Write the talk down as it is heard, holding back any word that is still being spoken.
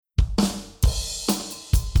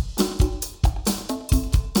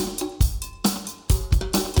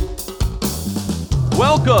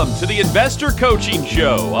Welcome to the Investor Coaching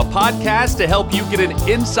Show, a podcast to help you get an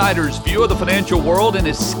insider's view of the financial world and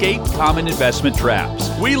escape common investment traps.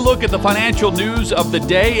 We look at the financial news of the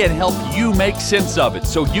day and help you make sense of it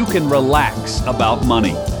so you can relax about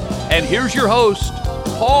money. And here's your host,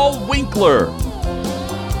 Paul Winkler.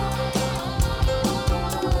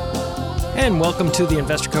 And welcome to the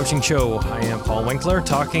Investor Coaching Show. I am Paul Winkler,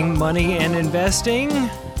 talking money and investing.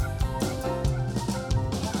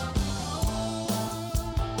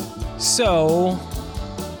 So,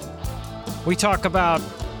 we talk about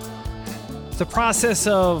the process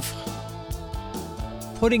of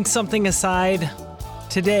putting something aside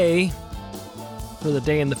today for the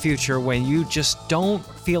day in the future when you just don't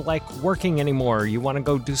feel like working anymore. You want to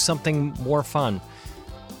go do something more fun.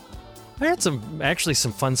 I heard some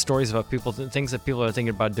fun stories about things that people are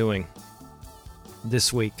thinking about doing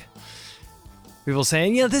this week. People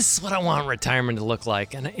saying, this is what I want retirement to look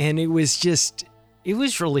like. And it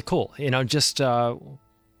was really cool.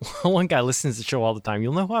 One guy listens to the show all the time.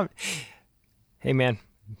 You'll know what? Hey, man,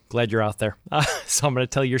 glad you're out there. So I'm going to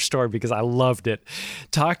tell your story because I loved it.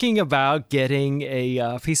 Talking about getting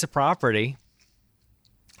a piece of property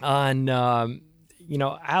on,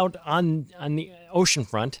 out on the ocean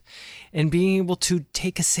front and being able to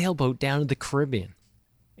take a sailboat down to the Caribbean.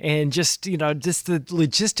 And just the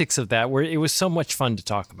logistics of that, where it was so much fun to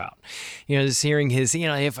talk about. Just hearing his,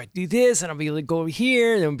 if I do this, and I'll be able to go over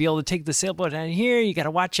here, and I'll be able to take the sailboat down here. You got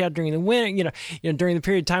to watch out during the winter, during the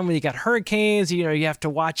period of time when you got hurricanes. You have to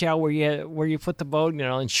watch out where you put the boat.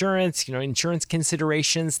 Insurance, insurance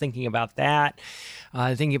considerations. Thinking about that.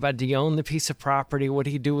 Thinking about, do you own the piece of property? What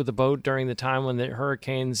do you do with the boat during the time when the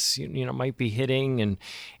hurricanes, might be hitting?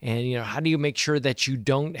 And how do you make sure that you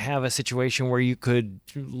don't have a situation where you could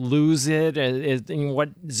lose it? And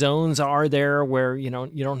what zones are there where, you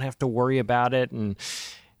don't have to worry about it? And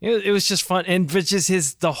it was just fun. And but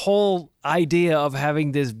just the whole idea of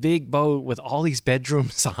having this big boat with all these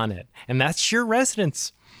bedrooms on it. And that's your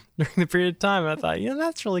residence during the period of time. I thought,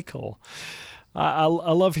 that's really cool. I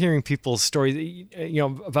love hearing people's stories,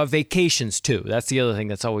 about vacations too. That's the other thing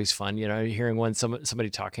that's always fun. Hearing somebody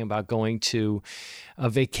talking about going to a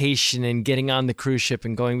vacation and getting on the cruise ship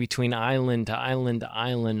and going between island to island to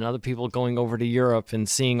island, and other people going over to Europe and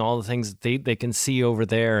seeing all the things that they can see over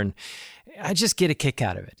there. And I just get a kick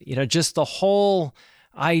out of it. Just the whole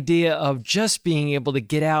idea of just being able to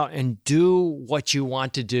get out and do what you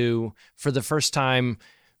want to do for the first time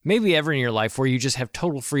maybe ever in your life, where you just have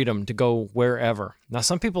total freedom to go wherever. Now,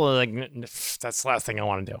 some people are like, that's the last thing I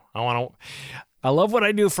want to do. I love what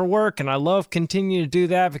I do for work, and I love continuing to do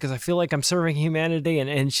that because I feel like I'm serving humanity, and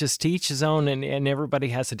it's just to each his own, and everybody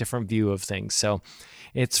has a different view of things. So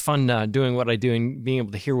it's fun doing what I do and being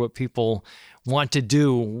able to hear what people want to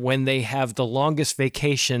do when they have the longest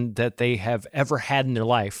vacation that they have ever had in their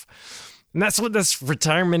life. And that's what this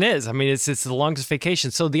retirement is. I mean, it's the longest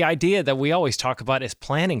vacation. So the idea that we always talk about is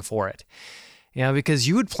planning for it. Because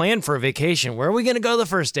you would plan for a vacation. Where are we going to go the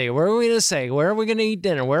first day? Where are we going to stay? Where are we going to eat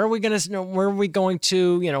dinner? Where are we going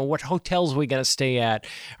to, what hotels are we going to stay at?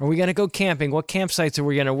 Are we going to go camping? What campsites are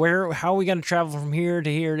we going to, how are we going to travel from here to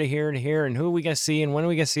here to here to here? And who are we going to see? And when are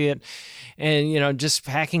we going to see it? And, just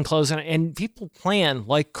packing clothes. And people plan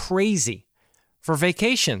like crazy for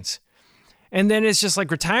vacations. And then it's just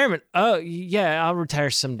like retirement. Oh, yeah, I'll retire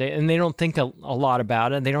someday. And they don't think a lot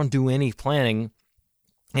about it. They don't do any planning.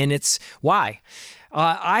 And it's why?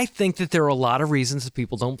 I think that there are a lot of reasons that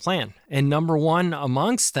people don't plan. And number one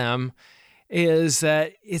amongst them is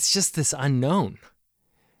that it's just this unknown.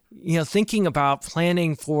 Thinking about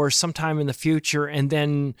planning for some time in the future, and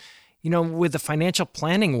then, with the financial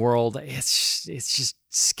planning world, it's just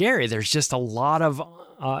scary. There's just a lot of,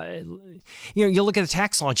 you look at the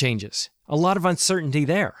tax law changes. A lot of uncertainty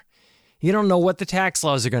there. You don't know what the tax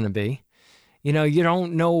laws are going to be. You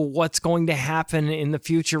don't know what's going to happen in the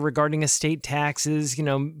future regarding estate taxes.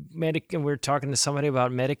 We're talking to somebody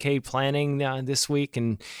about Medicaid planning this week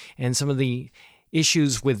and some of the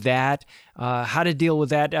issues with that, how to deal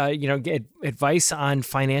with that, get advice on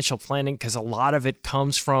financial planning, because a lot of it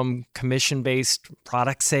comes from commission-based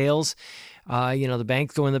product sales. The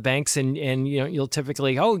bank, go in the banks and you'll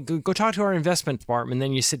typically, go talk to our investment department. And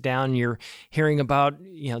then you sit down and you're hearing about,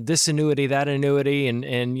 this annuity, that annuity,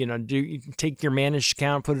 and do you take your managed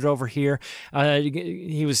account, put it over here.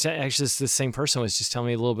 He was actually, the same person was just telling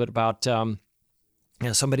me a little bit about,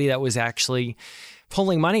 somebody that was actually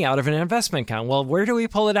pulling money out of an investment account. Well, where do we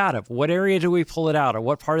pull it out of? What area do we pull it out of?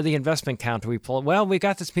 What part of the investment account do we pull it? Well, we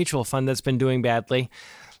got this mutual fund that's been doing badly.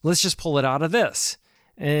 Let's just pull it out of this.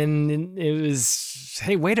 And it was,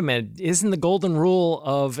 hey, wait a minute. Isn't the golden rule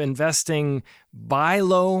of investing buy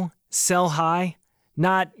low, sell high?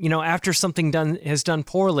 not, after something has done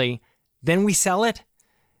poorly, then we sell it.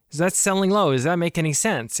 Is that selling low? Does that make any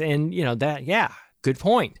sense? And, good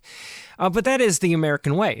point. But that is the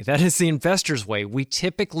American way. That is the investor's way. We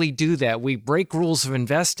typically do that. We break rules of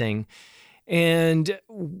investing and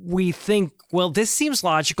we think, well, this seems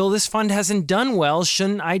logical. This fund hasn't done well.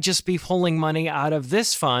 Shouldn't I just be pulling money out of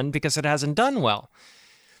this fund because it hasn't done well?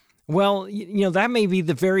 Well, that may be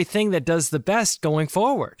the very thing that does the best going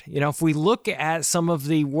forward. If we look at some of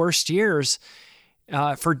the worst years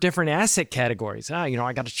for different asset categories,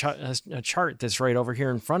 I got a chart that's right over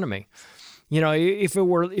here in front of me. If I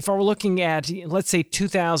were looking at, let's say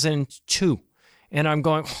 2002, and I'm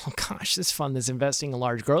going, oh gosh, this fund is investing in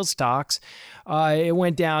large growth stocks. It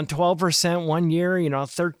went down 12% one year,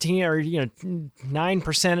 13 or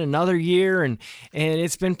 9% another year, and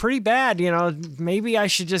it's been pretty bad. Maybe I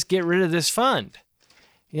should just get rid of this fund.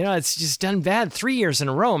 It's just done bad 3 years in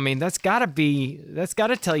a row. I mean, that's got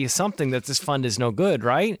to tell you something that this fund is no good,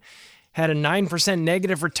 right? Had a 9%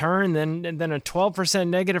 negative return, then a 12%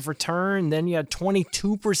 negative return, then you had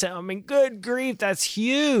 22%. I mean, good grief, that's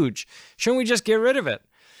huge. Shouldn't we just get rid of it?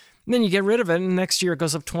 And then you get rid of it, and next year it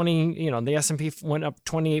goes up 20, the S&P went up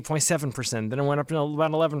 28.7%, then it went up to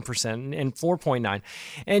about 11% and 4.9%.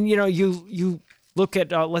 And, you look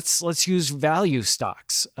at, let's use value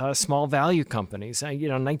stocks, small value companies.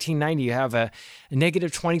 1990, you have a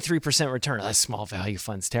negative 23% return. That small value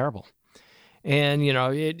fund's terrible. And,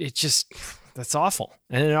 it just, that's awful.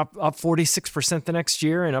 And then up 46% the next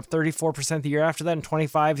year and up 34% the year after that and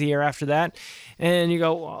 25% the year after that. And you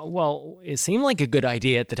go, well, it seemed like a good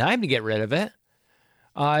idea at the time to get rid of it,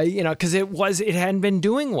 because it hadn't been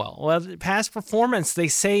doing well. Well, past performance, they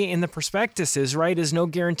say in the prospectuses, right, is no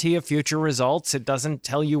guarantee of future results. It doesn't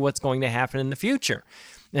tell you what's going to happen in the future.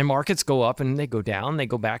 And markets go up and they go down, they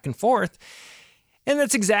go back and forth. And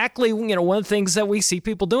that's exactly, one of the things that we see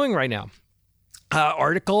people doing right now.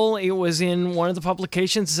 Article, it was in one of the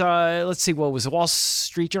publications, let's see, what was it, Wall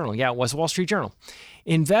Street Journal? Yeah, it was Wall Street Journal.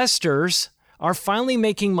 Investors are finally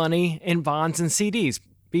making money in bonds and CDs.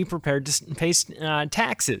 Be prepared to pay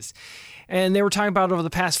taxes. And they were talking about over the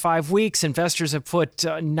past 5 weeks, investors have put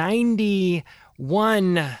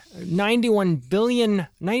 $91.1 billion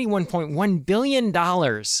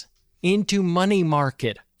into money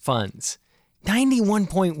market funds.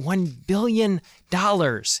 $91.1 billion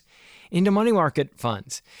into money market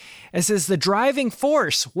funds. It says the driving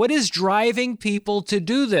force. What is driving people to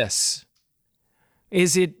do this?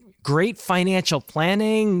 Is it great financial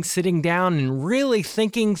planning, sitting down and really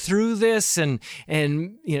thinking through this and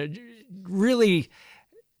really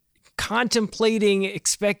contemplating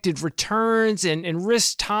expected returns and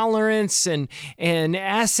risk tolerance and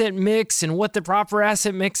asset mix and what the proper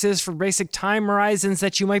asset mix is for basic time horizons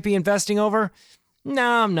that you might be investing over?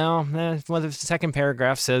 No. Well, the second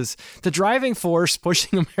paragraph says the driving force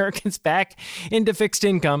pushing Americans back into fixed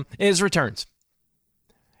income is returns.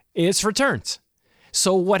 It's returns.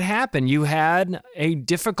 So what happened? You had a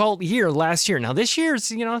difficult year last year. Now this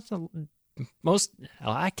year's, I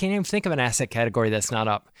can't even think of an asset category that's not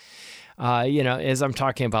up. As I'm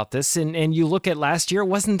talking about this, and you look at last year, it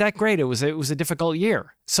wasn't that great. It was a difficult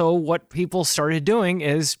year. So what people started doing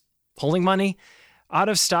is pulling money out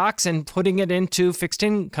of stocks and putting it into fixed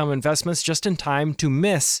income investments just in time to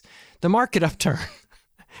miss the market upturn.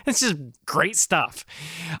 It's just great stuff.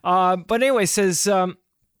 But anyway, it says,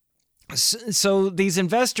 so these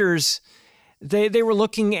investors, they were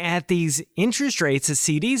looking at these interest rates at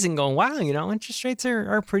CDs and going, wow, interest rates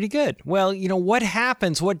are pretty good. Well, what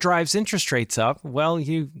happens? What drives interest rates up? Well,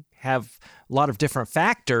 you have a lot of different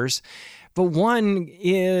factors. But one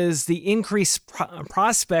is the increased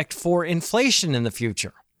prospect for inflation in the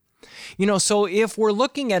future. So if we're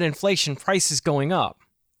looking at inflation prices going up,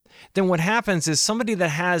 then what happens is somebody that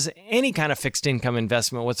has any kind of fixed income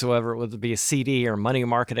investment whatsoever, whether it be a CD or money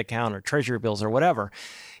market account or treasury bills or whatever,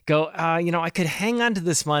 go, I could hang on to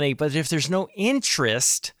this money, but if there's no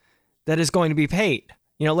interest that is going to be paid,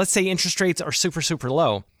 let's say interest rates are super, super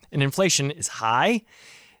low and inflation is high,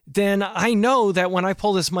 then I know that when I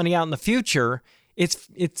pull this money out in the future,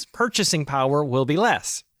 its purchasing power will be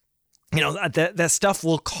less. That stuff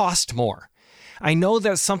will cost more. I know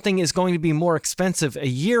that something is going to be more expensive a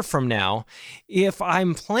year from now. If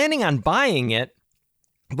I'm planning on buying it,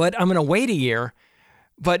 but I'm going to wait a year,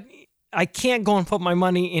 but I can't go and put my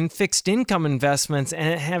money in fixed income investments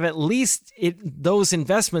and have at least those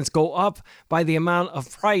investments go up by the amount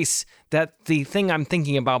of price that the thing I'm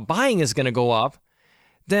thinking about buying is going to go up,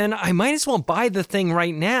 then I might as well buy the thing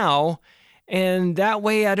right now. And that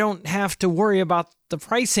way I don't have to worry about the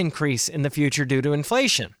price increase in the future due to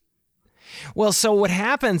inflation. Well, so what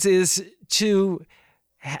happens is to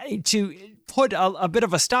to put a bit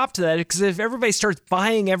of a stop to that, because if everybody starts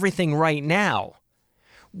buying everything right now,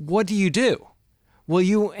 what do? Well,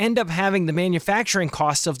 you end up having the manufacturing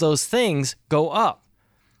costs of those things go up.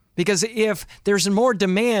 Because if there's more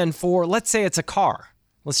demand for, let's say it's a car,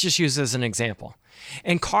 let's just use this as an example,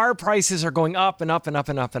 and car prices are going up and up and up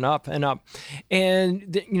and up and up and up,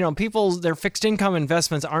 and people, their fixed income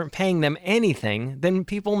investments aren't paying them anything, then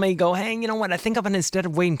people may go, hey, you know what, I think I'm going to, instead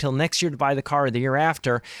of waiting until next year to buy the car or the year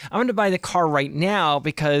after, I'm going to buy the car right now,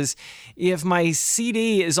 because if my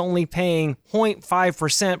CD is only paying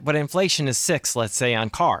 0.5%, but inflation is 6%, let's say, on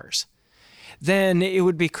cars, then it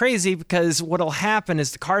would be crazy, because what'll happen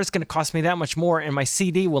is the car is going to cost me that much more, and my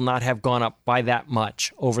CD will not have gone up by that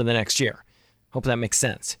much over the next year. Hope that makes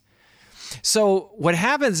sense. So what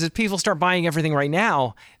happens is people start buying everything right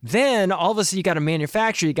now. Then all of a sudden you got to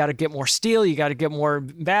manufacture. You got to get more steel. You got to get more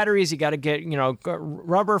batteries. You got to get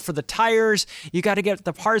rubber for the tires. You got to get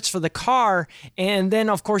the parts for the car. And then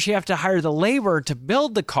of course you have to hire the labor to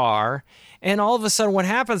build the car. And all of a sudden what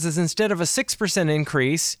happens is, instead of a 6%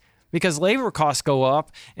 increase, because labor costs go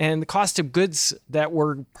up and the cost of goods that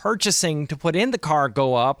we're purchasing to put in the car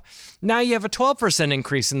go up, now you have a 12%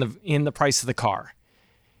 increase in the price of the car.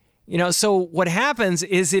 So what happens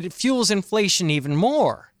is it fuels inflation even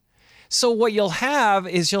more. So what you'll have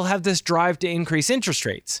this drive to increase interest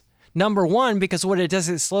rates. Number one, because what it does,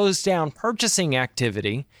 it slows down purchasing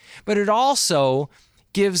activity, but it also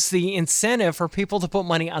gives the incentive for people to put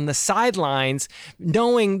money on the sidelines,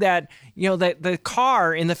 knowing that, that the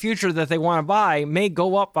car in the future that they want to buy may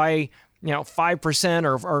go up by,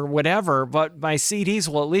 5% or whatever, but my CDs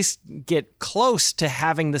will at least get close to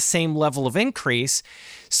having the same level of increase,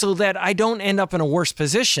 so that I don't end up in a worse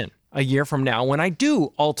position a year from now when I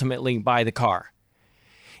do ultimately buy the car.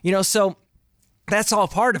 So that's all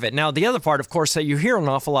part of it. Now, the other part, of course, that you hear an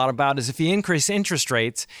awful lot about is if you increase interest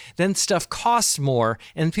rates, then stuff costs more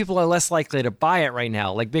and people are less likely to buy it right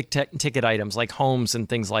now, like big ticket items like homes and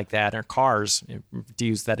things like that, or cars, to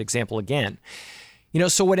use that example again.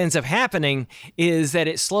 So what ends up happening is that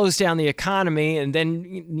it slows down the economy, and then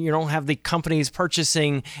you don't have the companies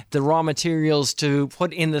purchasing the raw materials to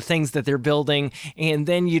put in the things that they're building, and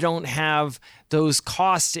then you don't have those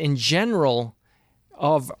costs in general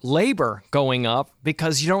of labor going up,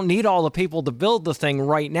 because you don't need all the people to build the thing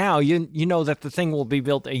right now. You know that the thing will be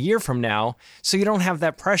built a year from now, so you don't have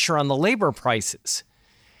that pressure on the labor prices.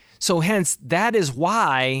 So hence, that is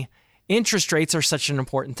why interest rates are such an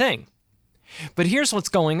important thing. But here's what's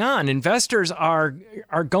going on. Investors are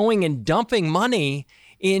going and dumping money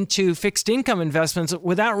into fixed income investments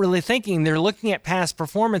without really thinking. They're looking at past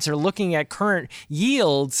performance or looking at current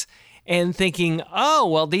yields and thinking, oh,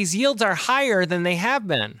 well, these yields are higher than they have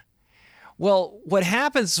been. Well, what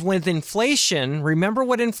happens with inflation, remember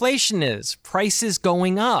what inflation is, prices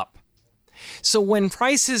going up. So when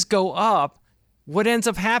prices go up, what ends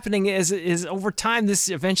up happening is over time, this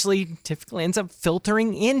eventually typically ends up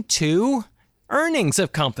filtering into earnings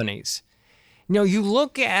of companies. You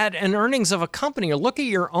look at an earnings of a company, or look at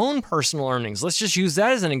your own personal earnings. Let's just use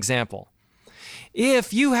that as an example.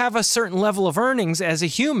 If you have a certain level of earnings as a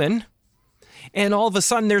human, and all of a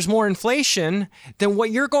sudden there's more inflation, then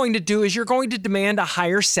what you're going to do is you're going to demand a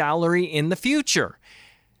higher salary in the future.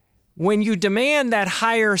 When you demand that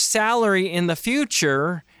higher salary in the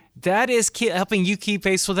future, that is helping you keep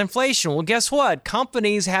pace with inflation. Well, guess what?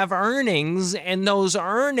 Companies have earnings, and those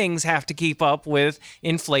earnings have to keep up with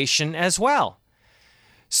inflation as well.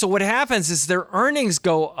 So what happens is their earnings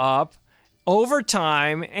go up over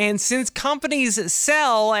time, and since companies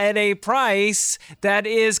sell at a price that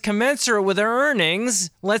is commensurate with their earnings,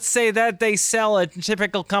 let's say that they sell a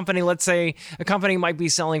typical company, let's say a company might be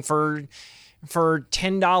selling for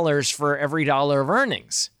 $10 for every dollar of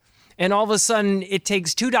earnings. And all of a sudden, it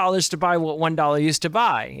takes $2 to buy what $1 used to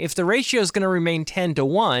buy. If the ratio is going to remain 10 to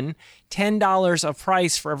 1, $10 of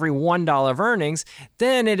price for every $1 of earnings,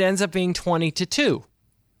 then it ends up being 20 to 2.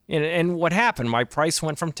 And what happened? My price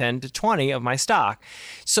went from 10 to 20 of my stock.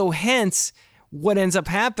 So hence, what ends up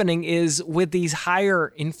happening is with these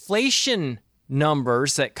higher inflation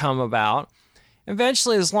numbers that come about,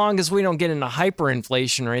 eventually, as long as we don't get into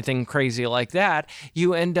hyperinflation or anything crazy like that,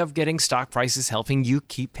 you end up getting stock prices helping you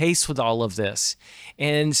keep pace with all of this.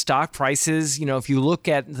 And stock prices, if you look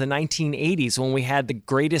at the 1980s when we had the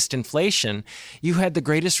greatest inflation, you had the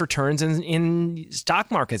greatest returns in stock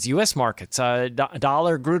markets, U.S. markets. A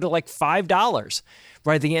dollar grew to like $5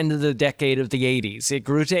 by the end of the decade of the 80s. It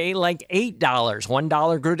grew to $8.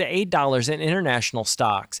 $1 grew to $8 in international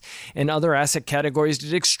stocks. And other asset categories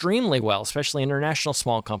did extremely well, especially international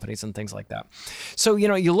small companies and things like that. So,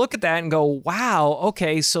 you look at that and go, wow,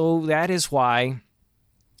 okay, so that is why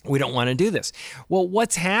We don't want to do this. Well,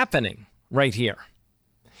 what's happening right here?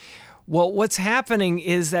 Well, what's happening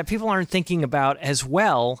is that people aren't thinking about as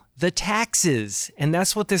well the taxes. And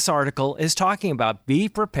that's what this article is talking about. Be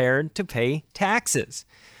prepared to pay taxes.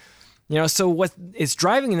 So what is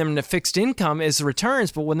driving them to fixed income is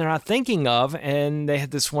returns, but when they're not thinking of, and they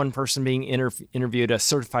had this one person being interviewed, a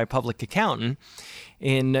certified public accountant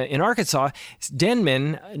in Arkansas,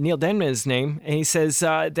 Neil Denman is his name, and he says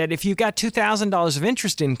that if you got $2,000 of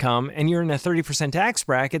interest income and you're in a 30% tax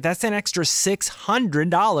bracket, that's an extra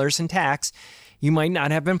 $600 in tax you might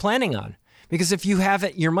not have been planning on. Because if you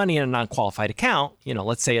have your money in a non-qualified account,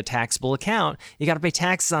 let's say a taxable account, you got to pay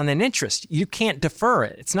taxes on that interest. You can't defer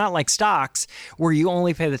it. It's not like stocks where you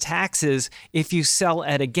only pay the taxes if you sell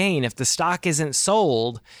at a gain. If the stock isn't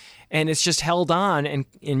sold and it's just held on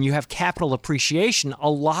and you have capital appreciation, a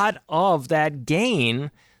lot of that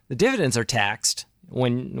gain, the dividends are taxed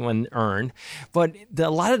when earned, but a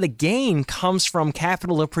lot of the gain comes from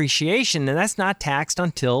capital appreciation, and that's not taxed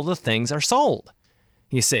until the things are sold,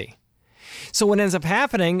 you see. So what ends up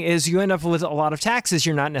happening is you end up with a lot of taxes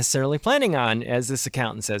you're not necessarily planning on, as this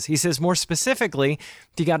accountant says. He says more specifically,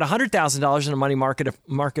 if you got $100,000 in a money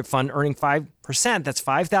market fund earning 5%, that's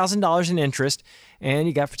 $5,000 in interest, and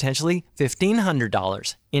you got potentially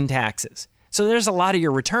 $1,500 in taxes. So there's a lot of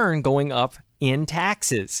your return going up in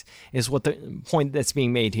taxes, is what the point that's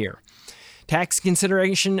being made here. Tax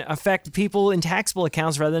consideration affect people in taxable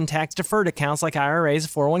accounts rather than tax-deferred accounts like IRAs,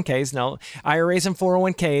 401ks. Now, IRAs and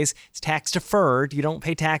 401ks, it's tax-deferred. You don't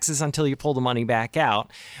pay taxes until you pull the money back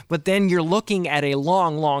out. But then you're looking at a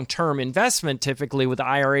long-term investment, typically with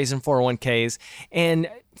IRAs and 401ks. And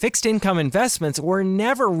fixed income investments were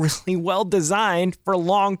never really well designed for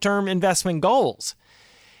long-term investment goals.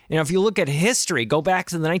 If you look at history, go back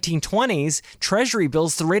to the 1920s, Treasury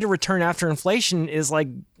bills, the rate of return after inflation is like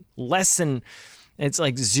less than, it's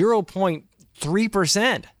like 0.3%,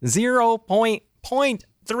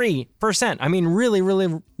 0.3%. I mean,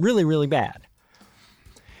 really bad.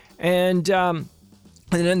 And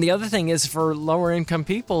then the other thing is for lower income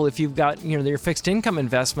people, if you've got, your fixed income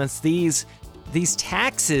investments, these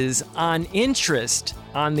taxes on interest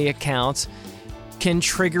on the accounts can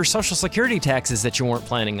trigger Social Security taxes that you weren't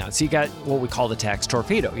planning on. So you got what we call the tax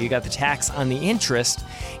torpedo. You got the tax on the interest,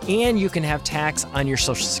 and you can have tax on your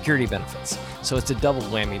Social Security benefits. So it's a double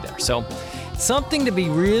whammy there. So something to be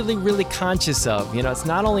really conscious of. It's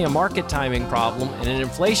not only a market timing problem and an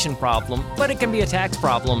inflation problem, but it can be a tax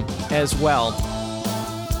problem as well.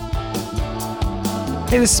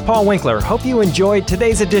 Hey, this is Paul Winkler. Hope you enjoyed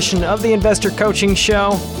today's edition of the Investor Coaching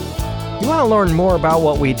Show. If you want to learn more about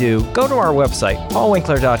what we do, go to our website,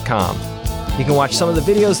 paulwinkler.com. You can watch some of the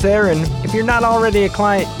videos there, and if you're not already a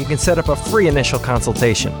client, you can set up a free initial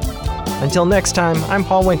consultation. Until next time, I'm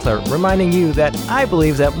Paul Winkler, reminding you that I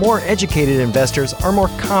believe that more educated investors are more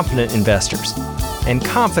confident investors, and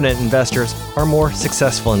confident investors are more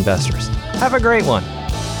successful investors. Have a great one.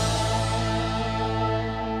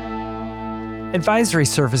 Advisory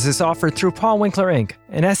services offered through Paul Winkler, Inc.,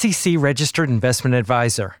 an SEC-registered investment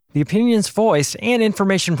advisor. The opinions voiced and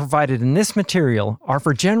information provided in this material are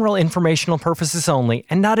for general informational purposes only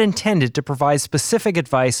and not intended to provide specific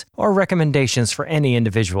advice or recommendations for any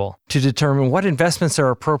individual. To determine what investments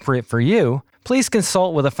are appropriate for you, please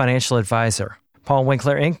consult with a financial advisor. Paul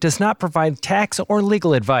Winkler, Inc. does not provide tax or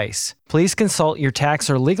legal advice. Please consult your tax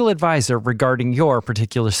or legal advisor regarding your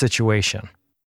particular situation.